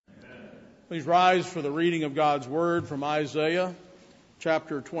Please rise for the reading of God's Word from Isaiah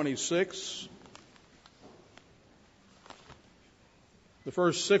chapter 26. The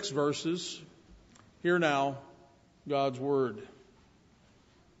first 6 verses. Hear now God's Word.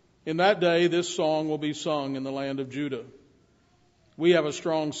 In that day this song will be sung in the land of Judah. We have a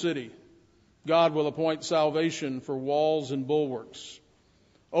strong city. God will appoint salvation for walls and bulwarks.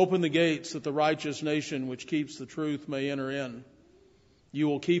 Open the gates that the righteous nation which keeps the truth may enter in. You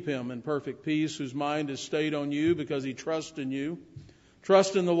will keep him in perfect peace, whose mind is stayed on you because he trusts in you.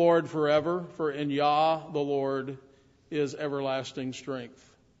 Trust in the Lord forever, for in Yah the Lord is everlasting strength.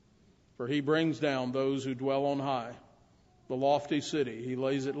 For he brings down those who dwell on high, the lofty city. He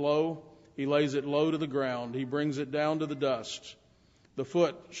lays it low to the ground. He brings it down to the dust. The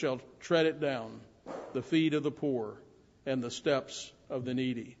foot shall tread it down, the feet of the poor, and the steps of the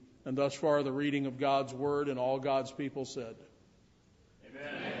needy. And thus far the reading of God's Word, and all God's people said.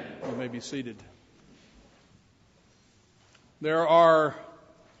 Amen. You may be seated. There are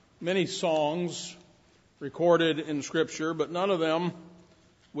many songs recorded in Scripture, but none of them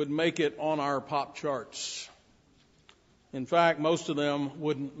would make it on our pop charts. In fact, most of them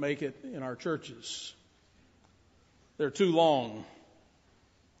wouldn't make it in our churches. They're too long,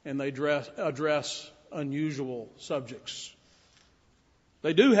 and they address unusual subjects.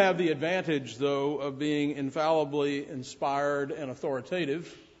 They do have the advantage, though, of being infallibly inspired and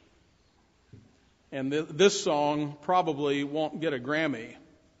authoritative. And this song probably won't get a Grammy,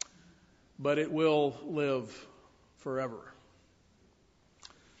 but it will live forever.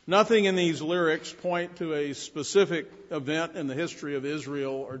 Nothing in these lyrics point to a specific event in the history of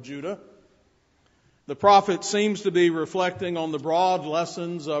Israel or Judah. The prophet seems to be reflecting on the broad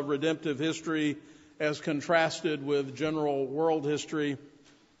lessons of redemptive history as contrasted with general world history.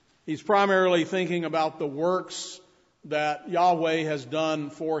 He's primarily thinking about the works that Yahweh has done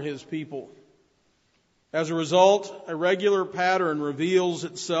for his people. As a result, a regular pattern reveals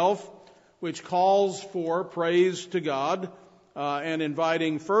itself, which calls for praise to God and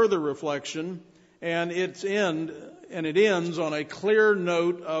inviting further reflection, and it ends on a clear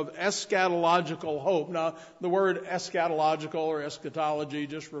note of eschatological hope. Now, the word eschatological or eschatology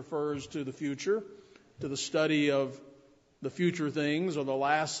just refers to the future, to the study of the future things or the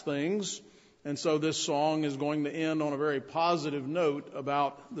last things. And so this song is going to end on a very positive note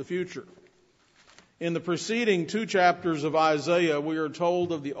about the future. In the preceding 2 chapters of Isaiah, we are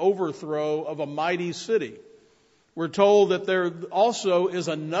told of the overthrow of a mighty city. We're told that there also is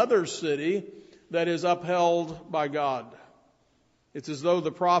another city that is upheld by God. It's as though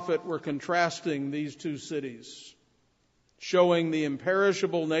the prophet were contrasting these 2 cities, showing the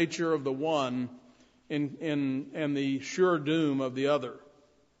imperishable nature of the one and the sure doom of the other.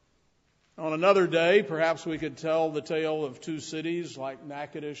 On another day, perhaps we could tell the tale of 2 cities like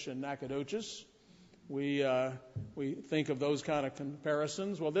Natchitoches and Nacogdoches. We think of those kind of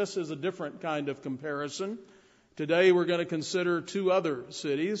comparisons. Well, this is a different kind of comparison. Today we're going to consider 2 other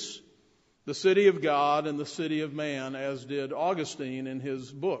cities, the city of God and the city of man, as did Augustine in his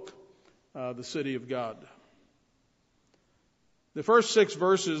book, The City of God. The first 6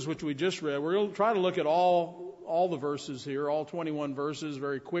 verses which we just read, we're going to try to look at all the verses here, all 21 verses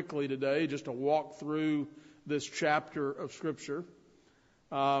very quickly today, just to walk through this chapter of Scripture.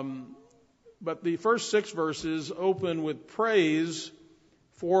 But the first 6 verses open with praise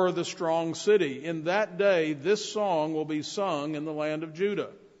for the strong city. In that day, this song will be sung in the land of Judah.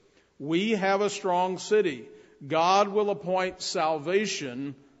 We have a strong city. God will appoint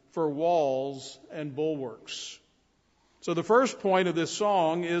salvation for walls and bulwarks. So the first point of this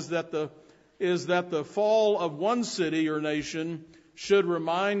song is that the fall of one city or nation should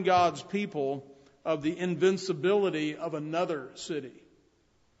remind God's people of the invincibility of another city,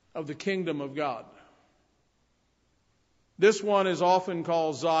 of the kingdom of God. This one is often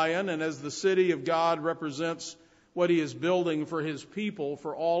called Zion, and as the city of God represents what he is building for his people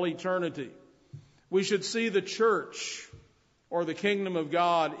for all eternity, we should see the church or the kingdom of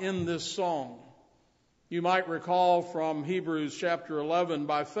God in this song. You might recall from Hebrews chapter 11,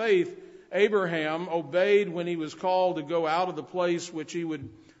 by faith, Abraham obeyed when he was called to go out of the place which he would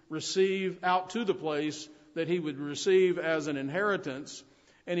receive, out to the place that he would receive as an inheritance.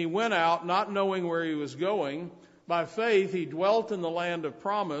 And he went out not knowing where he was going. By faith, he dwelt in the land of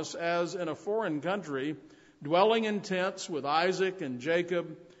promise as in a foreign country, dwelling in tents with Isaac and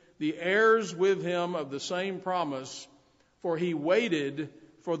Jacob, the heirs with him of the same promise, for he waited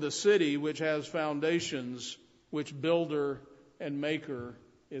for the city which has foundations, which builder and maker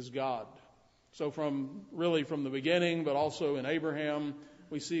is God. So from the beginning, but also in Abraham,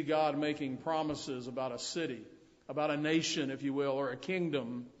 we see God making promises about a city, about a nation, if you will, or a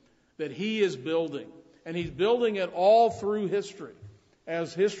kingdom that He is building. And He's building it all through history.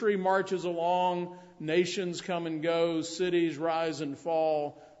 As history marches along, nations come and go, cities rise and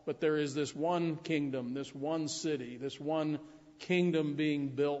fall, but there is this one kingdom, this one city, this one kingdom being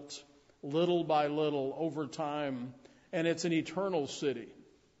built little by little over time, and it's an eternal city.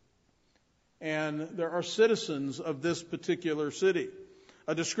 And there are citizens of this particular city.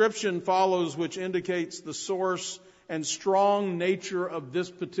 A description follows which indicates the source and strong nature of this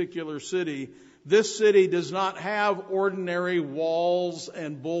particular city. This city does not have ordinary walls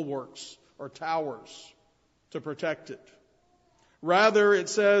and bulwarks or towers to protect it. Rather, it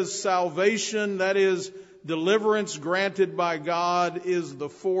says salvation, that is, deliverance granted by God, is the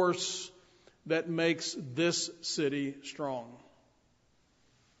force that makes this city strong.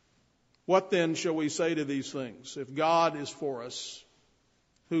 What then shall we say to these things? If God is for us,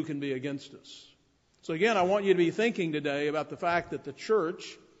 who can be against us? So again, I want you to be thinking today about the fact that the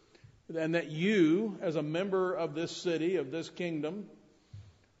church, and that you, as a member of this city, of this kingdom,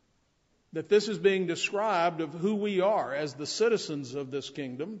 that this is being described of who we are as the citizens of this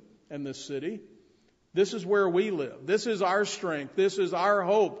kingdom and this city. This is where we live. This is our strength. This is our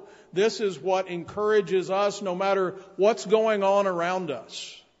hope. This is what encourages us no matter what's going on around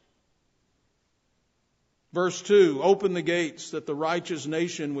us. Verse 2, open the gates that the righteous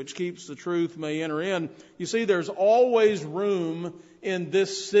nation which keeps the truth may enter in. You see, there's always room in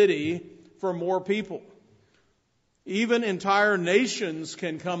this city for more people. Even entire nations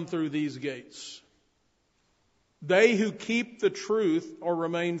can come through these gates. They who keep the truth or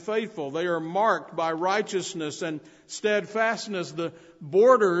remain faithful, they are marked by righteousness and steadfastness. The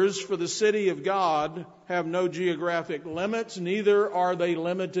borders for the city of God have no geographic limits, neither are they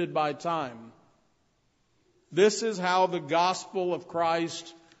limited by time. This is how the gospel of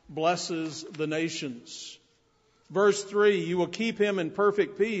Christ blesses the nations. Verse 3, you will keep him in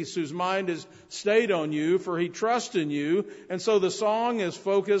perfect peace whose mind is stayed on you, for he trusts in you. And so the song is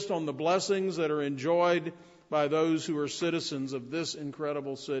focused on the blessings that are enjoyed by those who are citizens of this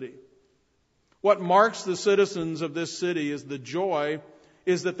incredible city. What marks the citizens of this city is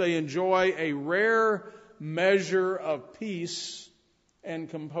that they enjoy a rare measure of peace and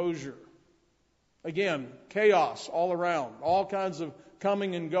composure. Again, chaos all around, all kinds of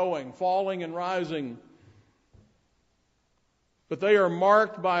coming and going, falling and rising. But they are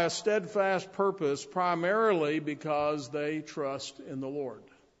marked by a steadfast purpose, primarily because they trust in the Lord.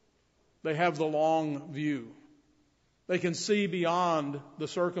 They have the long view. They can see beyond the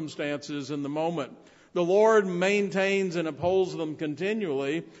circumstances in the moment. The Lord maintains and upholds them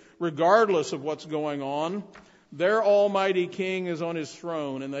continually, regardless of what's going on. Their Almighty King is on His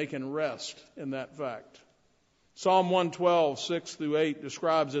throne, and they can rest in that fact. Psalm 112, 6 through 8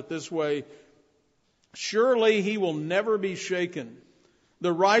 describes it this way: surely He will never be shaken.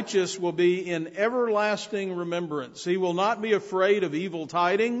 The righteous will be in everlasting remembrance. He will not be afraid of evil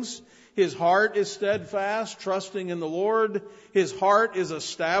tidings. His heart is steadfast, trusting in the Lord. His heart is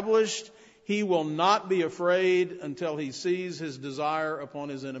established. He will not be afraid until he sees his desire upon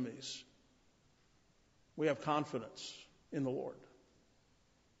his enemies. We have confidence in the Lord.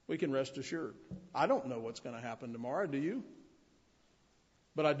 We can rest assured. I don't know what's going to happen tomorrow, do you?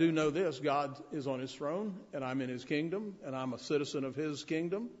 But I do know this: God is on His throne, and I'm in His kingdom, and I'm a citizen of His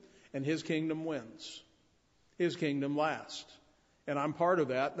kingdom, and His kingdom wins. His kingdom lasts. And I'm part of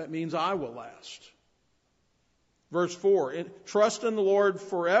that. That means I will last. Verse 4, trust in the Lord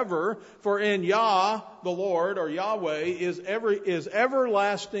forever, for in Yah, the Lord, or Yahweh, is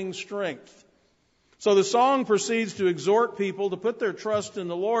everlasting strength. So the song proceeds to exhort people to put their trust in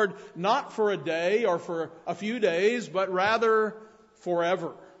the Lord, not for a day or for a few days, but rather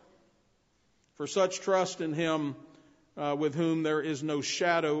forever. For such trust in Him with whom there is no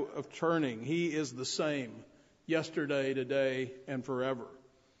shadow of turning. He is the same yesterday, today, and forever.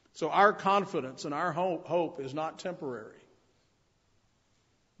 So our confidence and our hope is not temporary.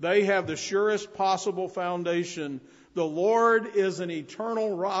 They have the surest possible foundation. The Lord is an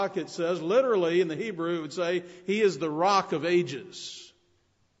eternal rock, it says. Literally, in the Hebrew, it would say, He is the rock of ages.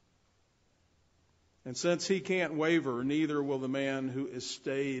 And since He can't waver, neither will the man who is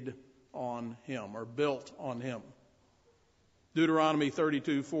stayed on Him or built on Him. Deuteronomy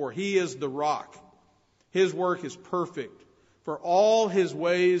 32:4, He is the rock. His work is perfect, for all His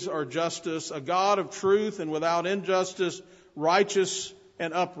ways are justice, a God of truth and without injustice, righteous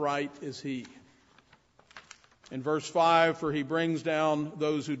and upright is He. In verse 5, for He brings down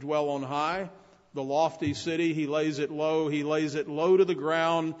those who dwell on high, the lofty city. He lays it low to the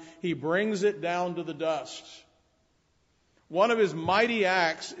ground. He brings it down to the dust. One of His mighty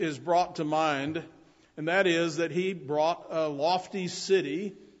acts is brought to mind, and that is that He brought a lofty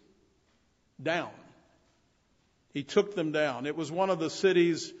city down. He took them down. It was one of the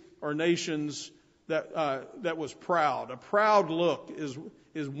cities or nations that was proud. A proud look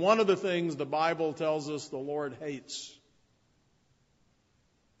is one of the things the Bible tells us the Lord hates.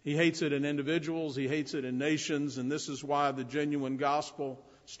 He hates it in individuals. He hates it in nations. And this is why the genuine gospel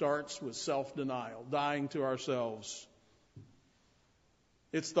starts with self-denial, dying to ourselves.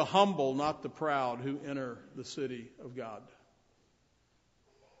 It's the humble, not the proud, who enter the city of God.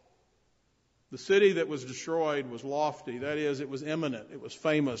 The city that was destroyed was lofty. That is, it was eminent. It was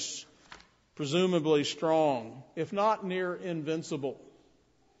famous, presumably strong, if not near invincible.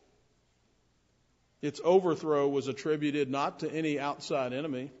 Its overthrow was attributed not to any outside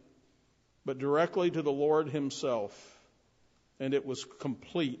enemy, but directly to the Lord himself. And it was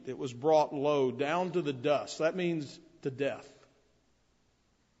complete. It was brought low, down to the dust. That means to death.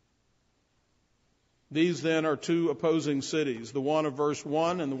 These then are two opposing cities, the one of verse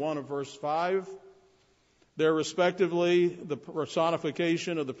 1 and the one of verse 5. They're respectively the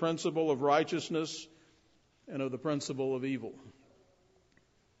personification of the principle of righteousness and of the principle of evil.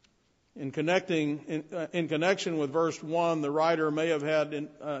 In connection with verse 1, the writer may have had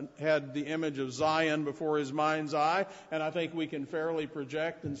the image of Zion before his mind's eye, and I think we can fairly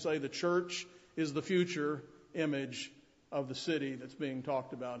project and say the church is the future image of the city that's being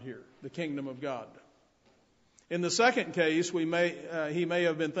talked about here, the kingdom of God. In the second case, he may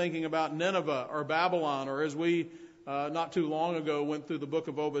have been thinking about Nineveh or Babylon, or as we not too long ago went through the book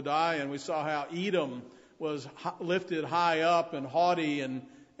of Obadiah and we saw how Edom was lifted high up and haughty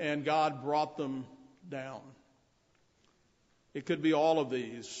and God brought them down. It could be all of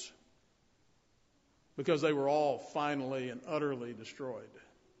these because they were all finally and utterly destroyed.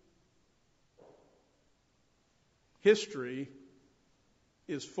 History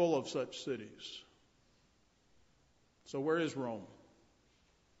is full of such cities. So where is Rome?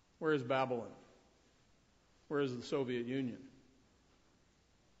 Where is Babylon? Where is the Soviet Union?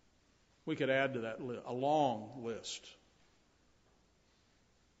 We could add to that a long list.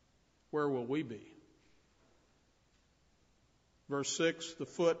 Where will we be? Verse 6, the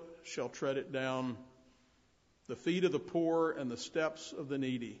foot shall tread it down, the feet of the poor and the steps of the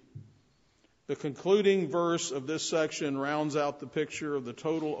needy. The concluding verse of this section rounds out the picture of the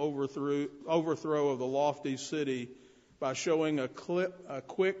total overthrow of the lofty city by showing a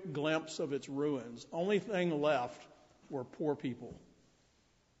quick glimpse of its ruins. Only thing left were poor people,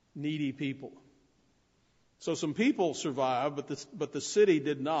 needy people. So some people survived, but the city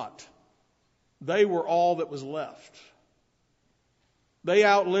did not. They were all that was left. They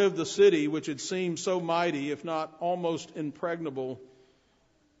outlived the city, which had seemed so mighty, if not almost impregnable.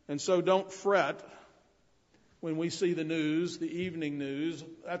 And so don't fret when we see the news, the evening news.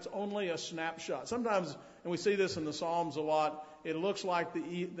 That's only a snapshot. Sometimes, and we see this in the Psalms a lot, it looks like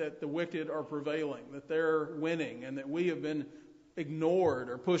that the wicked are prevailing, that they're winning, and that we have been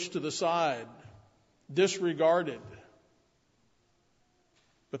ignored or pushed to the side, disregarded.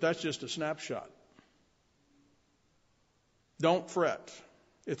 But that's just a snapshot. Don't fret.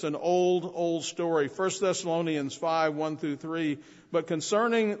 It's an old story. 1 Thessalonians 5, 1 through 3. But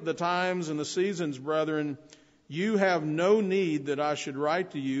concerning the times and the seasons, brethren, you have no need that I should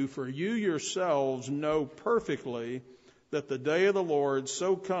write to you, for you yourselves know perfectly that the day of the Lord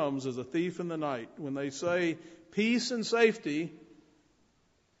so comes as a thief in the night. When they say peace and safety,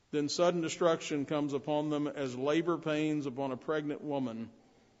 then sudden destruction comes upon them as labor pains upon a pregnant woman,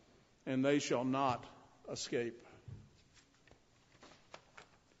 and they shall not escape.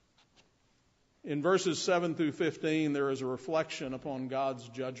 In verses 7 through 15, there is a reflection upon God's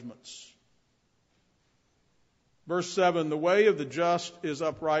judgments. Verse 7, the way of the just is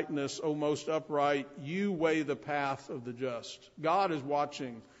uprightness, O most upright. You weigh the path of the just. God is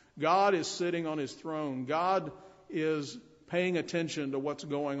watching. God is sitting on his throne. God is paying attention to what's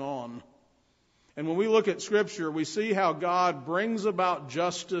going on. And when we look at Scripture, we see how God brings about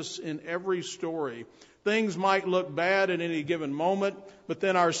justice in every story. Things might look bad at any given moment, but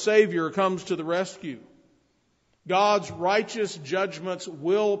then our Savior comes to the rescue. God's righteous judgments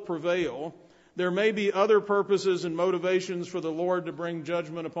will prevail. There may be other purposes and motivations for the Lord to bring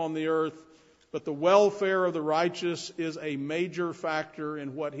judgment upon the earth, but the welfare of the righteous is a major factor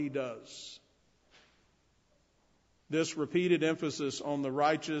in what he does. This repeated emphasis on the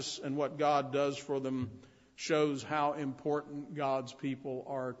righteous and what God does for them shows how important God's people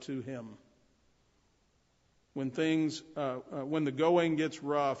are to him. When the going gets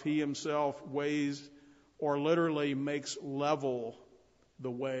rough, he himself weighs or literally makes level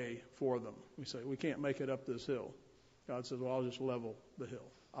the way for them. We say, we can't make it up this hill. God says, well, I'll just level the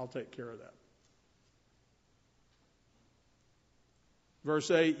hill. I'll take care of that.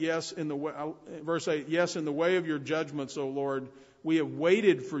 Verse 8, yes, in the way of your judgments, O Lord, we have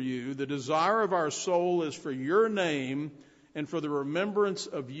waited for you. The desire of our soul is for your name and for the remembrance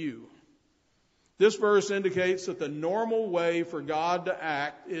of you. This verse indicates that the normal way for God to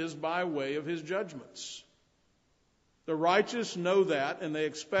act is by way of his judgments. The righteous know that and they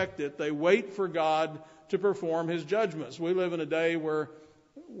expect it. They wait for God to perform his judgments. We live in a day where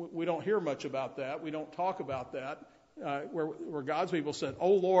we don't hear much about that. We don't talk about that. Where God's people said,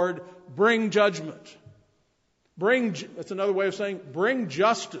 "Oh Lord, bring judgment." That's another way of saying, bring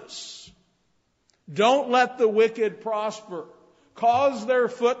justice. Don't let the wicked prosper. Cause their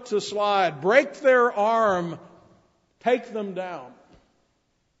foot to slide. Break their arm. Take them down.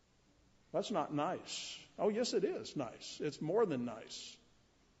 That's not nice. Oh, yes, it is nice. It's more than nice.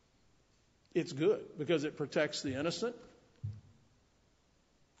 It's good because it protects the innocent.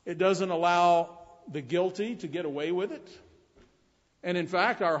 It doesn't allow the guilty to get away with it. And in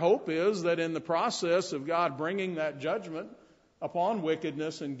fact, our hope is that in the process of God bringing that judgment upon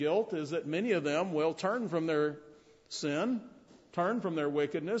wickedness and guilt is that many of them will turn from their sin, turn from their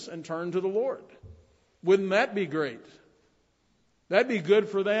wickedness, and turn to the Lord. Wouldn't that be great? That'd be good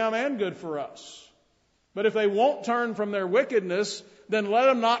for them and good for us. But if they won't turn from their wickedness, then let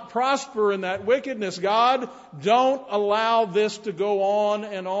them not prosper in that wickedness. God, don't allow this to go on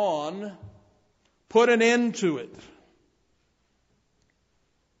and on. Put an end to it.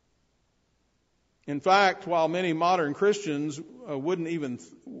 In fact, while many modern Christians would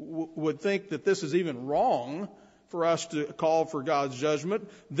think that this is even wrong for us to call for God's judgment,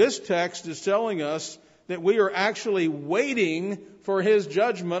 this text is telling us that we are actually waiting for his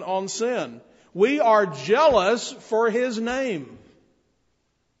judgment on sin. We are jealous for his name.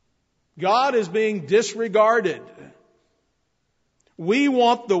 God is being disregarded. We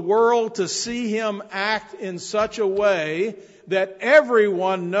want the world to see him act in such a way that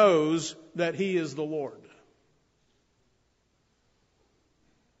everyone knows that he is the Lord.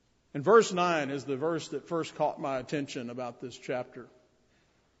 And verse 9 is the verse that first caught my attention about this chapter.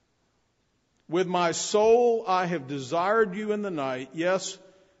 With my soul I have desired you in the night. Yes,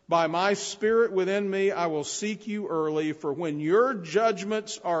 by my spirit within me I will seek you early. For when your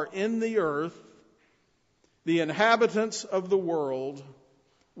judgments are in the earth, the inhabitants of the world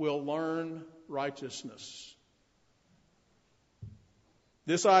will learn righteousness.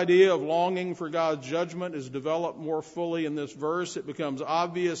 This idea of longing for God's judgment is developed more fully in this verse. It becomes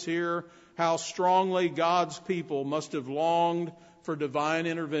obvious here how strongly God's people must have longed for divine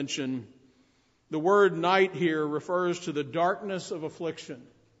intervention. The word night here refers to the darkness of affliction.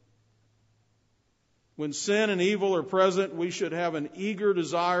 When sin and evil are present, we should have an eager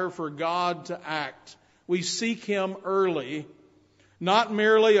desire for God to act. We seek him early, not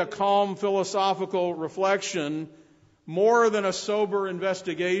merely a calm philosophical reflection, more than a sober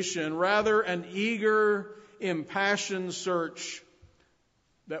investigation, rather an eager, impassioned search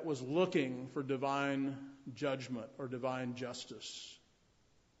that was looking for divine judgment or divine justice.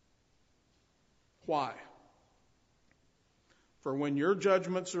 Why? For when your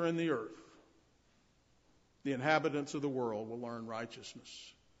judgments are in the earth, the inhabitants of the world will learn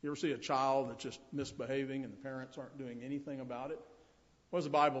righteousness. You ever see a child that's just misbehaving and the parents aren't doing anything about it? What does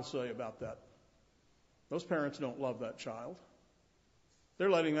the Bible say about that? Those parents don't love that child. They're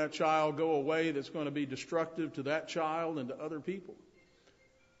letting that child go a way that's going to be destructive to that child and to other people.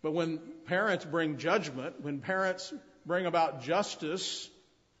 But when parents bring judgment, when parents bring about justice,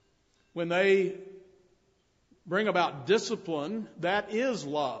 when they bring about discipline, that is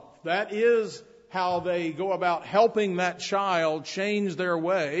love. That is how they go about helping that child change their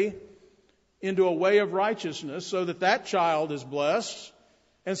way into a way of righteousness so that that child is blessed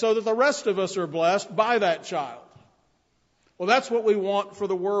and so that the rest of us are blessed by that child. Well, that's what we want for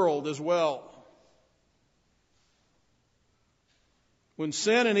the world as well. When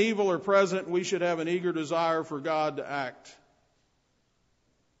sin and evil are present, we should have an eager desire for God to act.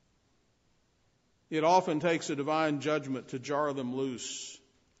 It often takes a divine judgment to jar them loose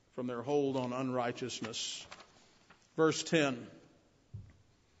from their hold on unrighteousness. Verse 10.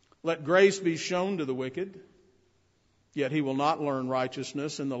 Let grace be shown to the wicked, yet he will not learn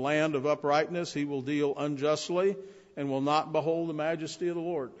righteousness. In the land of uprightness he will deal unjustly and will not behold the majesty of the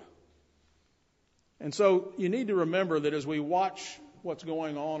Lord. And so you need to remember that as we watch what's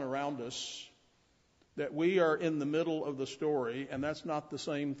going on around us, that we are in the middle of the story, and that's not the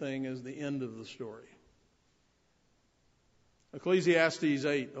same thing as the end of the story. Ecclesiastes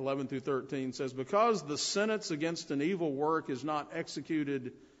 8:11 through 13 says, because the sentence against an evil work is not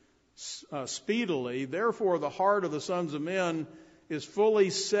executed speedily, therefore the heart of the sons of men is fully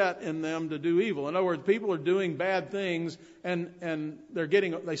set in them to do evil. In other words, people are doing bad things and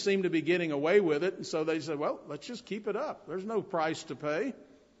they seem to be getting away with it. And so they say, well, let's just keep it up. There's no price to pay.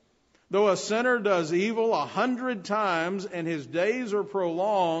 Though a sinner does evil 100 times and his days are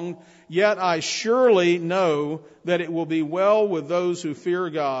prolonged, yet I surely know that it will be well with those who fear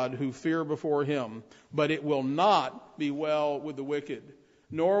God, who fear before him. But it will not be well with the wicked,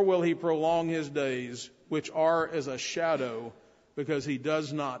 nor will he prolong his days, which are as a shadow, because he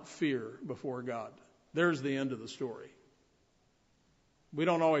does not fear before God. There's the end of the story. We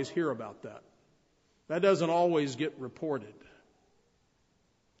don't always hear about that. That doesn't always get reported.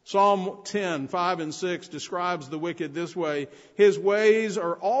 Psalm 10, 5 and 6 describes the wicked this way. His ways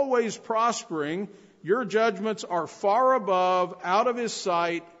are always prospering. Your judgments are far above, out of his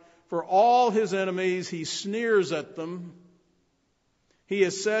sight. For all his enemies, he sneers at them. He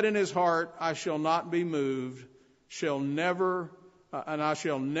has said in his heart, I shall not be moved, and I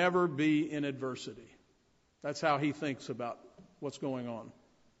shall never be in adversity. That's how he thinks about what's going on.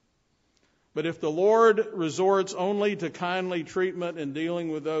 But if the Lord resorts only to kindly treatment in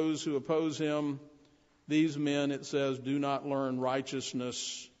dealing with those who oppose him, these men, it says, do not learn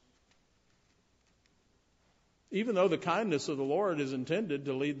righteousness. Even though the kindness of the Lord is intended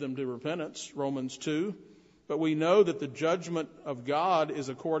to lead them to repentance, Romans 2, but we know that the judgment of God is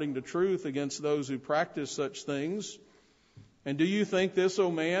according to truth against those who practice such things. And do you think this, O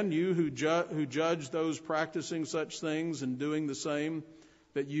man, you who judge those practicing such things and doing the same,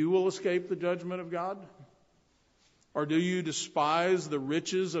 that you will escape the judgment of God? Or do you despise the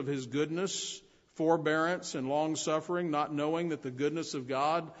riches of his goodness, forbearance, and long-suffering, not knowing that the goodness of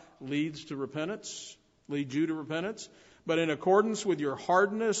God leads you to repentance? But in accordance with your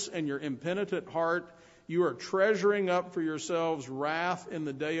hardness and your impenitent heart, you are treasuring up for yourselves wrath in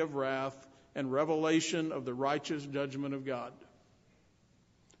the day of wrath and revelation of the righteous judgment of God,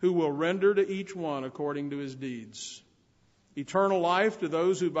 who will render to each one according to his deeds. Eternal life to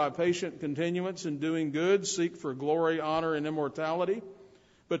those who by patient continuance in doing good seek for glory, honor, and immortality.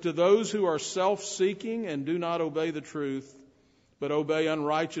 But to those who are self-seeking and do not obey the truth, but obey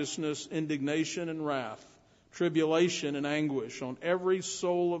unrighteousness, indignation, and wrath, tribulation and anguish on every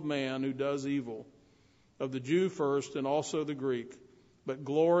soul of man who does evil, of the Jew first and also the Greek, but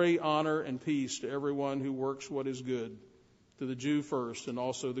glory, honor, and peace to everyone who works what is good, to the Jew first and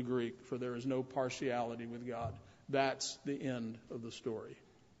also the Greek, for there is no partiality with God. That's the end of the story,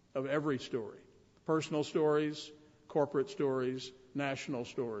 of every story. Personal stories, corporate stories, national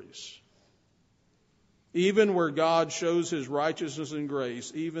stories. Even where God shows his righteousness and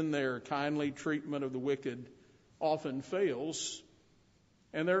grace, even their kindly treatment of the wicked often fails,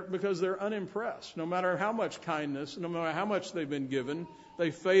 and because they're unimpressed. No matter how much kindness, no matter how much they've been given,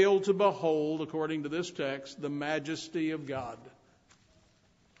 they fail to behold, according to this text, the majesty of God.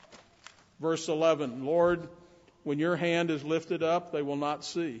 Verse 11, Lord, when your hand is lifted up, they will not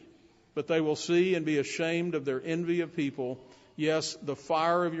see, but they will see and be ashamed of their envy of people. Yes, the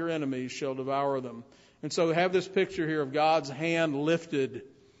fire of your enemies shall devour them. And so we have this picture here of God's hand lifted,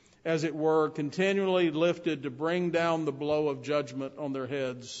 as it were, continually lifted to bring down the blow of judgment on their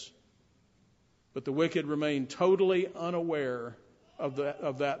heads. But the wicked remain totally unaware of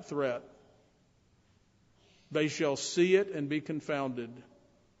that threat. They shall see it and be confounded.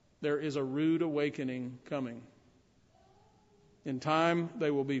 There is a rude awakening coming. In time, they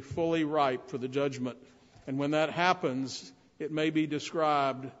will be fully ripe for the judgment. And when that happens, it may be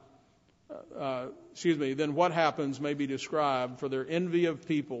described, then what happens may be described, for their envy of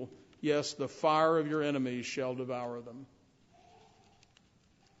people, yes, the fire of your enemies shall devour them.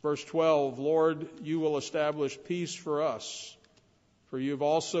 Verse 12, Lord, you will establish peace for us, for you have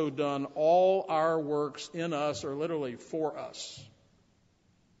also done all our works in us, or literally for us.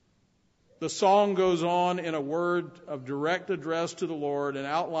 The song goes on in a word of direct address to the Lord and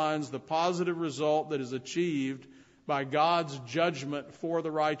outlines the positive result that is achieved by God's judgment for the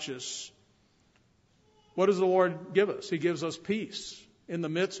righteous. What does the Lord give us? He gives us peace in the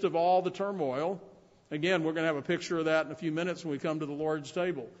midst of all the turmoil. Again, we're going to have a picture of that in a few minutes when we come to the Lord's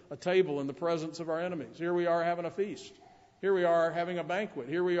table, a table in the presence of our enemies. Here we are having a feast. Here we are having a banquet.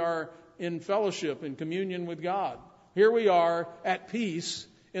 Here we are in fellowship and communion with God. Here we are at peace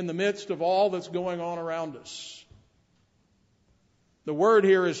in the midst of all that's going on around us. The word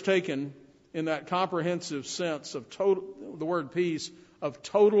here is taken in that comprehensive sense of the word peace, of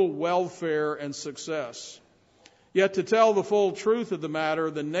total welfare and success. Yet to tell the full truth of the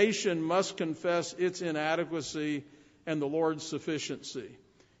matter, the nation must confess its inadequacy and the Lord's sufficiency.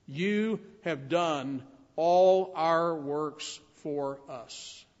 You have done all our works for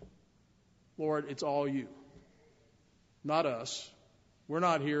us. Lord, it's all you, not us. We're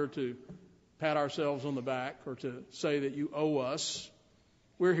not here to pat ourselves on the back or to say that you owe us.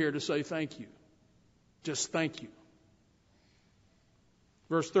 We're here to say thank you. Just thank you.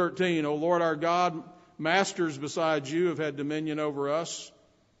 Verse 13, O Lord our God, masters besides you have had dominion over us,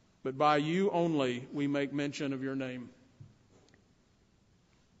 but by you only we make mention of your name.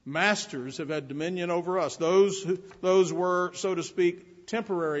 Masters have had dominion over us. Those were, so to speak,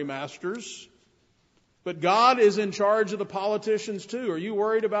 temporary masters. But God is in charge of the politicians too. Are you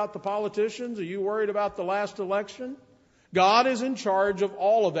worried about the politicians? Are you worried about the last election? God is in charge of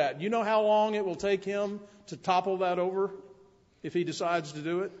all of that. You know how long it will take him to topple that over if he decides to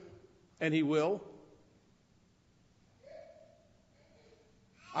do it? And he will.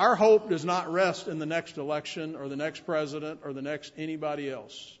 Our hope does not rest in the next election or the next president or the next anybody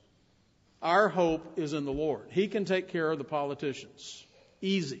else. Our hope is in the Lord. He can take care of the politicians.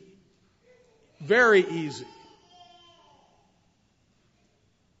 Easy. Very easy.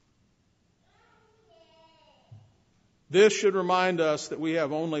 This should remind us that we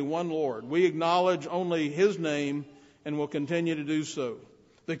have only one Lord. We acknowledge only His name and will continue to do so.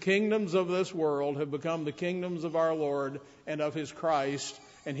 The kingdoms of this world have become the kingdoms of our Lord and of His Christ,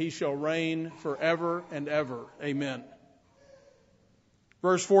 and He shall reign forever and ever. Amen.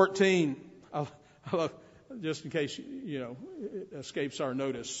 Verse 14, just in case it escapes our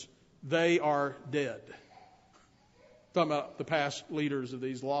notice, they are dead. Talking about the past leaders of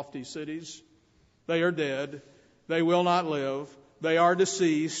these lofty cities. They are dead. They will not live. They are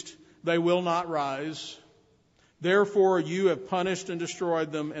deceased. They will not rise. Therefore you have punished and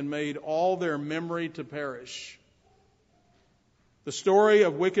destroyed them and made all their memory to perish. The story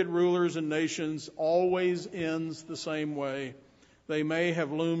of wicked rulers and nations always ends the same way. They may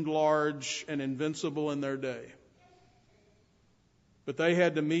have loomed large and invincible in their day, but they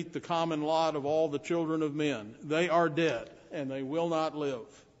had to meet the common lot of all the children of men. They are dead, and they will not live.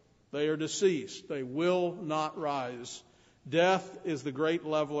 They are deceased. They will not rise. Death is the great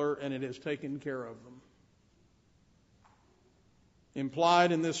leveler, and it has taken care of them.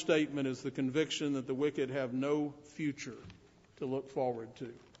 Implied in this statement is the conviction that the wicked have no future to look forward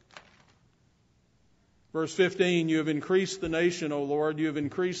to. Verse 15, you have increased the nation, O Lord. You have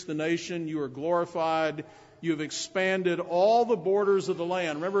increased the nation. You are glorified. You have expanded all the borders of the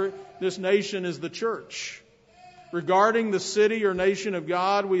land. Remember, this nation is the church. Regarding the city or nation of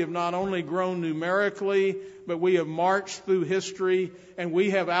God, we have not only grown numerically, but we have marched through history, and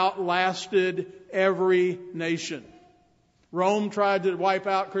we have outlasted every nation. Rome tried to wipe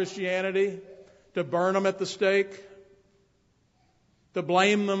out Christianity, to burn them at the stake, to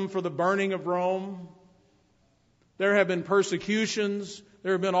blame them for the burning of Rome. There have been persecutions.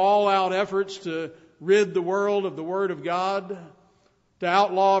 There have been all-out efforts to rid the world of the Word of God, to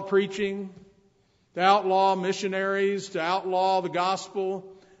outlaw preaching, to outlaw missionaries, to outlaw the gospel.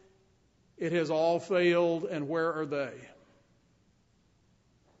 It has all failed, and where are they?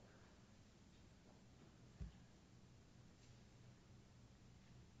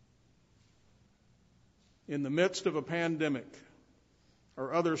 In the midst of a pandemic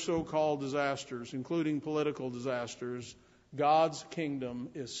or other so-called disasters, including political disasters, God's kingdom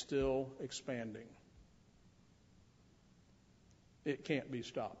is still expanding. It can't be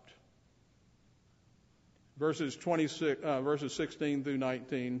stopped. Verses 16 through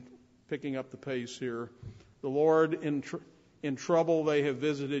 19, picking up the pace here. The Lord, in trouble they have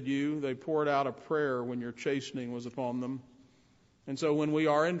visited you. They poured out a prayer when your chastening was upon them. And so when we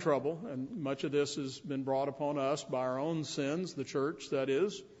are in trouble, and much of this has been brought upon us by our own sins, the church, that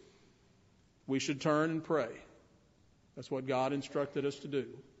is, we should turn and pray. That's what God instructed us to do.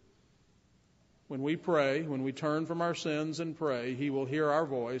 When we pray, when we turn from our sins and pray, He will hear our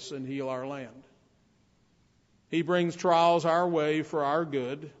voice and heal our land. He brings trials our way for our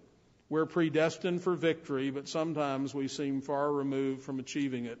good. We're predestined for victory, but sometimes we seem far removed from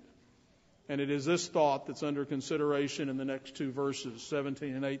achieving it. And it is this thought that's under consideration in the next two verses,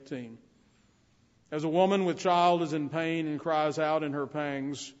 17 and 18. As a woman with child is in pain and cries out in her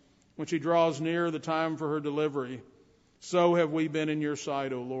pangs, when she draws near the time for her delivery, so have we been in your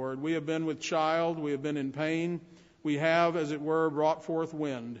sight, O Lord. We have been with child, we have been in pain, we have, as it were, brought forth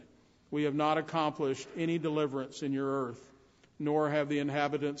wind. We have not accomplished any deliverance in your earth, nor have the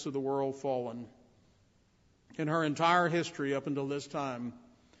inhabitants of the world fallen. In her entire history up until this time,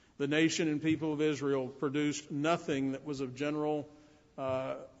 the nation and people of Israel produced nothing that was of general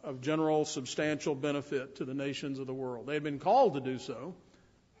substantial benefit to the nations of the world. They had been called to do so.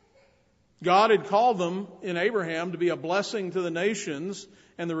 God had called them in Abraham to be a blessing to the nations,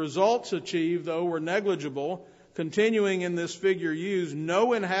 and the results achieved, though, were negligible. Continuing in this figure used,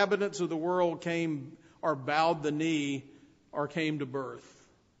 no inhabitants of the world came or bowed the knee or came to birth.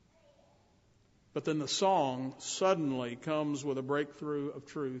 But then the song suddenly comes with a breakthrough of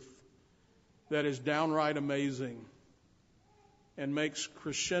truth that is downright amazing and makes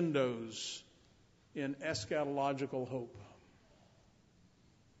crescendos in eschatological hope.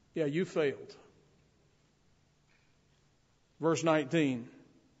 Yeah, you failed. Verse 19,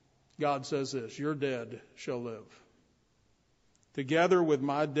 God says this, your dead shall live. Together with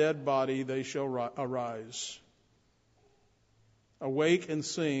my dead body they shall arise. Awake and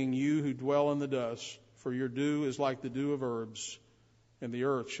sing, you who dwell in the dust, for your dew is like the dew of herbs, and the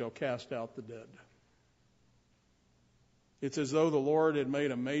earth shall cast out the dead. It's as though the Lord had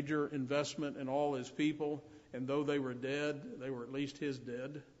made a major investment in all his people, and though they were dead, they were at least his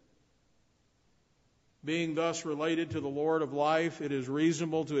dead. Being thus related to the Lord of life, it is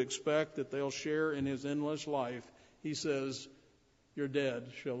reasonable to expect that they'll share in his endless life. He says, your dead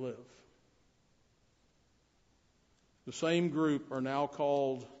shall live. The same group are now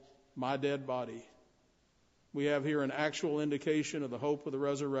called my dead body. We have here an actual indication of the hope of the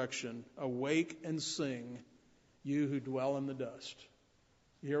resurrection. Awake and sing, you who dwell in the dust.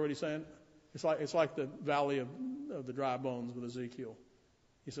 You hear what he's saying? It's like the valley of the dry bones with Ezekiel.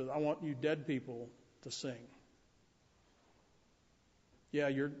 He says, I want you dead people to sing. Yeah,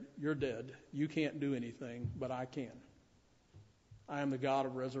 you're dead. You can't do anything, but I can. I am the God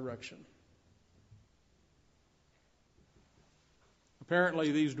of resurrection.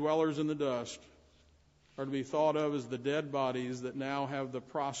 Apparently, these dwellers in the dust are to be thought of as the dead bodies that now have the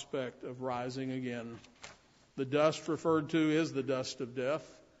prospect of rising again. The dust referred to is the dust of death.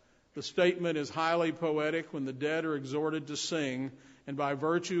 The statement is highly poetic when the dead are exhorted to sing, and by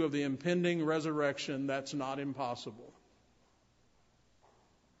virtue of the impending resurrection, that's not impossible.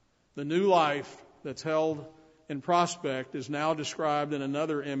 The new life that's held in prospect is now described in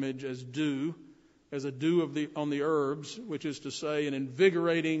another image as dew, as a dew on the herbs, which is to say an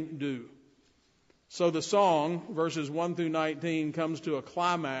invigorating dew. So the song, verses 1 through 19, comes to a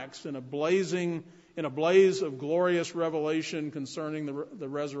climax in a blaze of glorious revelation concerning the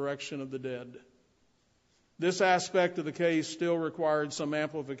resurrection of the dead. This aspect of the case still required some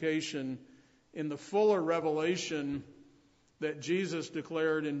amplification in the fuller revelation that Jesus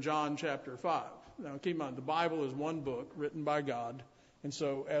declared in John chapter 5. Now keep in mind, the Bible is one book written by God. And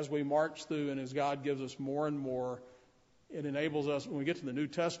so as we march through and as God gives us more and more, it enables us, when we get to the New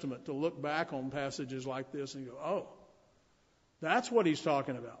Testament, to look back on passages like this and go, oh, that's what he's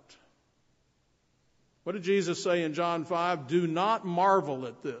talking about. What did Jesus say in John 5? Do not marvel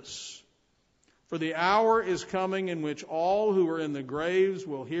at this, for the hour is coming in which all who are in the graves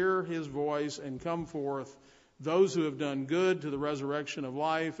will hear his voice and come forth, those who have done good to the resurrection of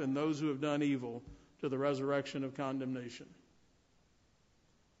life, and those who have done evil to the resurrection of condemnation.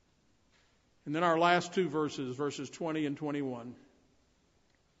 And then our last two verses, verses 20 and 21.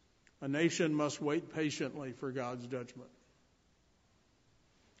 A nation must wait patiently for God's judgment.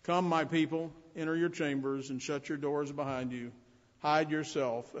 Come, my people, enter your chambers and shut your doors behind you. Hide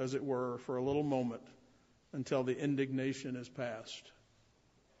yourself, as it were, for a little moment until the indignation is past.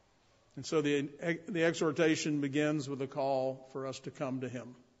 And so the exhortation begins with a call for us to come to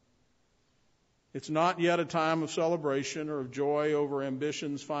him. It's not yet a time of celebration or of joy over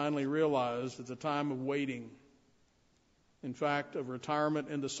ambitions finally realized. It's a time of waiting. In fact, of retirement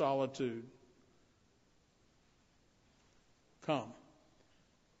into solitude. Come.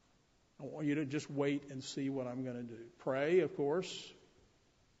 I want you to just wait and see what I'm going to do. Pray, of course.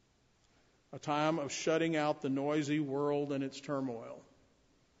 A time of shutting out the noisy world and its turmoil.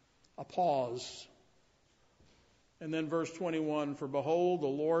 A pause. And then verse 21, for behold, the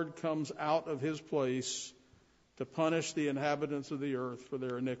Lord comes out of his place to punish the inhabitants of the earth for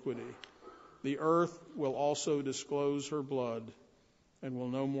their iniquity. The earth will also disclose her blood and will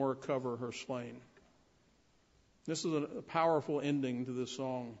no more cover her slain. This is a powerful ending to this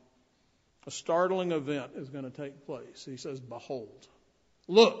song. A startling event is going to take place. He says, behold,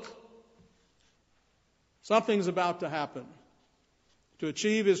 look, something's about to happen. To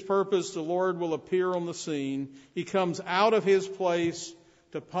achieve his purpose, the Lord will appear on the scene. He comes out of his place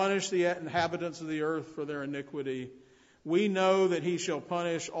to punish the inhabitants of the earth for their iniquity. We know that he shall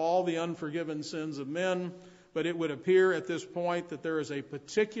punish all the unforgiven sins of men, but it would appear at this point that there is a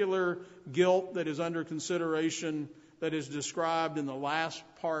particular guilt that is under consideration that is described in the last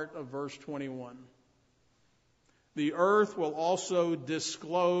part of verse 21. The earth will also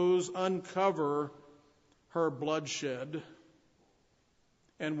uncover her bloodshed,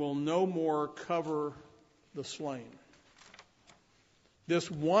 and will no more cover the slain. This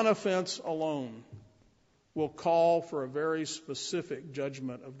one offense alone will call for a very specific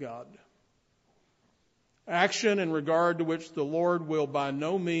judgment of God. Action in regard to which the Lord will by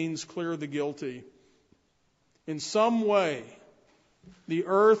no means clear the guilty. In some way, the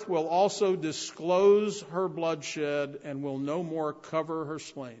earth will also disclose her bloodshed and will no more cover her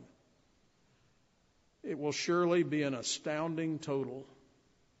slain. It will surely be an astounding total.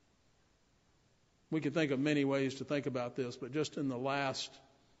 We could think of many ways to think about this, but just in the last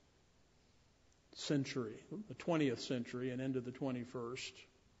century, the 20th century and into the 21st,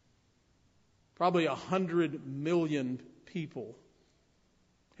 probably 100 million people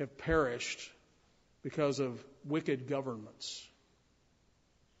have perished because of wicked governments.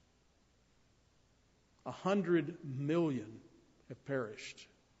 100 million have perished.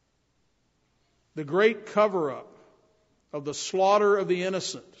 The great cover-up of the slaughter of the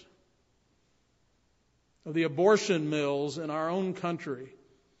innocent, of the abortion mills in our own country.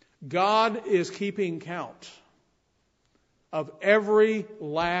 God is keeping count of every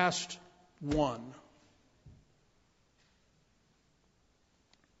last one.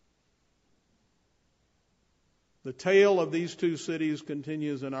 The tale of these two cities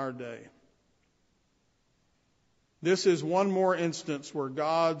continues in our day. This is one more instance where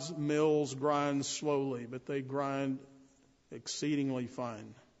God's mills grind slowly, but they grind exceedingly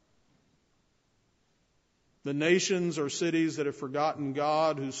fine. The nations or cities that have forgotten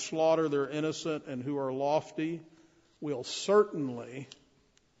God, who slaughter their innocent and who are lofty, will certainly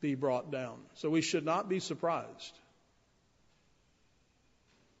be brought down. So we should not be surprised.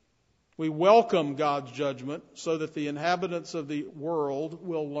 We welcome God's judgment so that the inhabitants of the world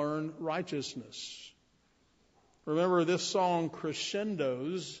will learn righteousness. Remember, this song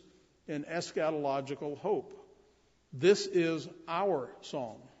crescendos in eschatological hope. This is our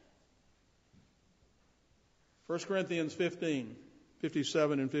song. 1 Corinthians 15,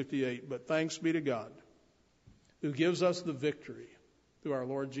 57 and 58. But thanks be to God, who gives us the victory through our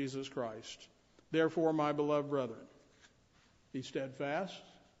Lord Jesus Christ. Therefore, my beloved brethren, be steadfast,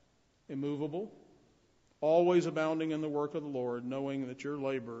 immovable, always abounding in the work of the Lord, knowing that your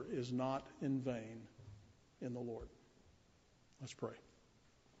labor is not in vain in the Lord. Let's pray.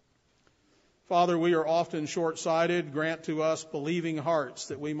 Father, we are often short-sighted. Grant to us believing hearts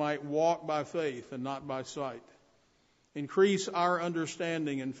that we might walk by faith and not by sight. Increase our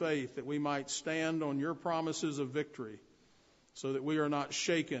understanding and faith that we might stand on your promises of victory so that we are not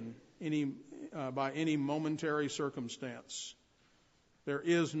shaken by any momentary circumstance. There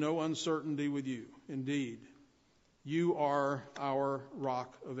is no uncertainty with you. Indeed, you are our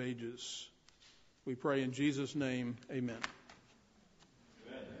rock of ages. We pray in Jesus' name, amen.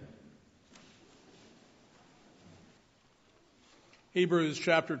 Amen. Hebrews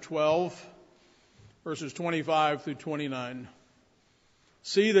chapter 12, verses 25 through 29.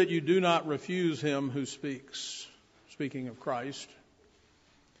 See that you do not refuse him who speaks, speaking of Christ.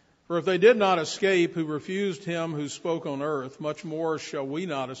 For if they did not escape who refused him who spoke on earth, much more shall we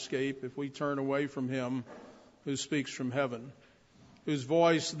not escape if we turn away from him who speaks from heaven, whose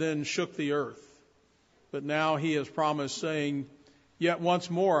voice then shook the earth. But now he has promised, saying, Yet once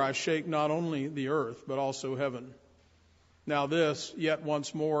more I shake not only the earth, but also heaven. Now this, yet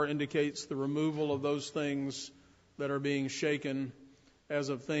once more, indicates the removal of those things that are being shaken as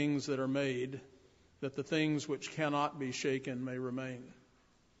of things that are made, that the things which cannot be shaken may remain.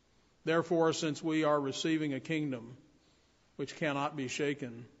 Therefore, since we are receiving a kingdom which cannot be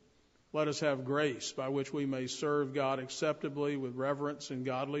shaken, let us have grace by which we may serve God acceptably with reverence and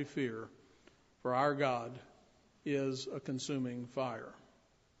godly fear. For our God is a consuming fire.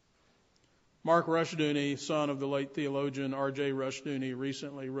 Mark Rushdoony, son of the late theologian R.J. Rushdoony,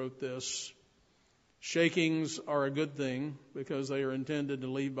 recently wrote this: Shakings are a good thing because they are intended to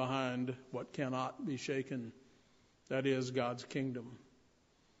leave behind what cannot be shaken, that is, God's kingdom.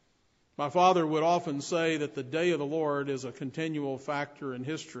 My father would often say that the day of the Lord is a continual factor in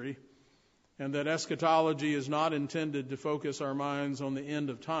history, and that eschatology is not intended to focus our minds on the end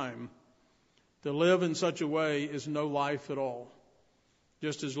of time. To live in such a way is no life at all,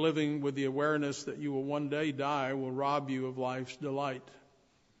 just as living with the awareness that you will one day die will rob you of life's delight.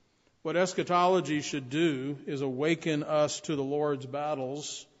 What eschatology should do is awaken us to the Lord's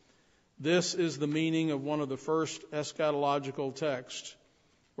battles. This is the meaning of one of the first eschatological texts,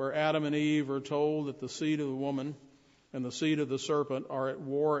 where Adam and Eve are told that the seed of the woman and the seed of the serpent are at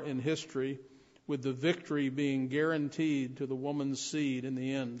war in history, with the victory being guaranteed to the woman's seed in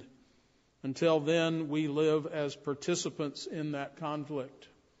the end. Until then, we live as participants in that conflict.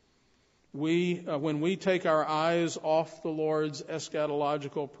 When we take our eyes off the Lord's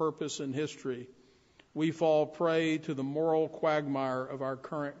eschatological purpose in history, we fall prey to the moral quagmire of our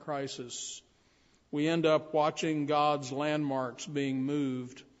current crisis. We end up watching God's landmarks being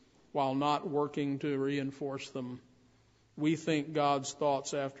moved while not working to reinforce them. We think God's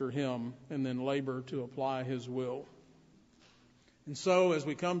thoughts after him and then labor to apply his will. And so, as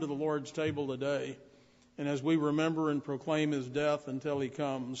we come to the Lord's table today, and as we remember and proclaim his death until he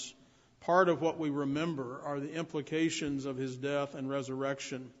comes, part of what we remember are the implications of his death and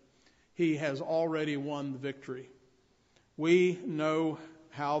resurrection. He has already won the victory. We know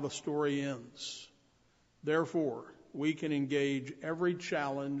how the story ends. Therefore, we can engage every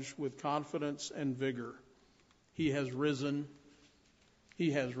challenge with confidence and vigor. He has risen.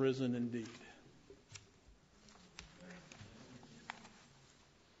 He has risen indeed.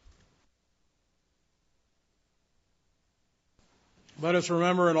 Let us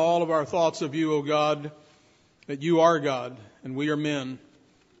remember in all of our thoughts of you, O God, that you are God and we are men,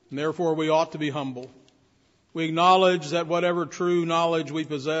 and therefore we ought to be humble. We acknowledge that whatever true knowledge we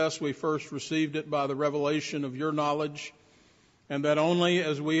possess, we first received it by the revelation of your knowledge, and that only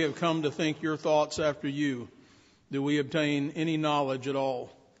as we have come to think your thoughts after you do we obtain any knowledge at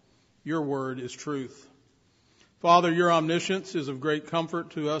all. Your word is truth. Father, your omniscience is of great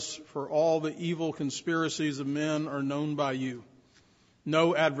comfort to us, for all the evil conspiracies of men are known by you.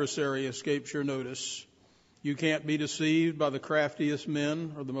 No adversary escapes your notice. You can't be deceived by the craftiest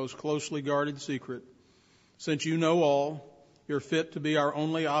men or the most closely guarded secret. Since you know all, you're fit to be our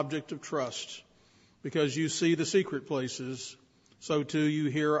only object of trust. Because you see the secret places, so too you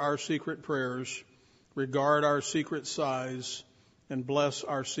hear our secret prayers, regard our secret sighs, and bless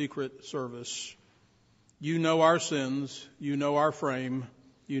our secret service. You know our sins, you know our frame,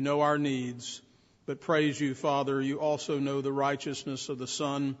 you know our needs. But praise you, Father, you also know the righteousness of the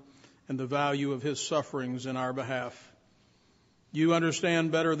Son and the value of his sufferings in our behalf. You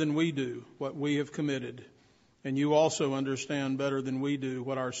understand better than we do what we have committed, and you also understand better than we do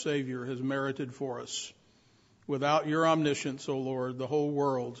what our Savior has merited for us. Without your omniscience, O Lord, the whole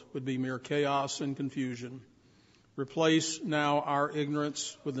world would be mere chaos and confusion. Replace now our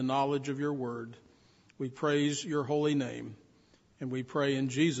ignorance with the knowledge of your word. We praise your holy name, and we pray in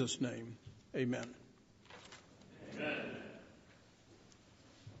Jesus' name. Amen. Amen.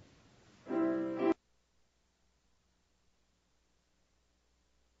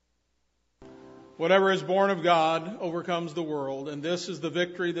 Whatever is born of God overcomes the world, and this is the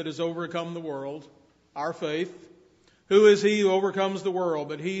victory that has overcome the world, our faith. Who is he who overcomes the world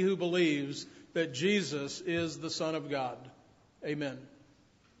but he who believes that Jesus is the Son of God? Amen.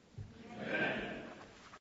 Amen.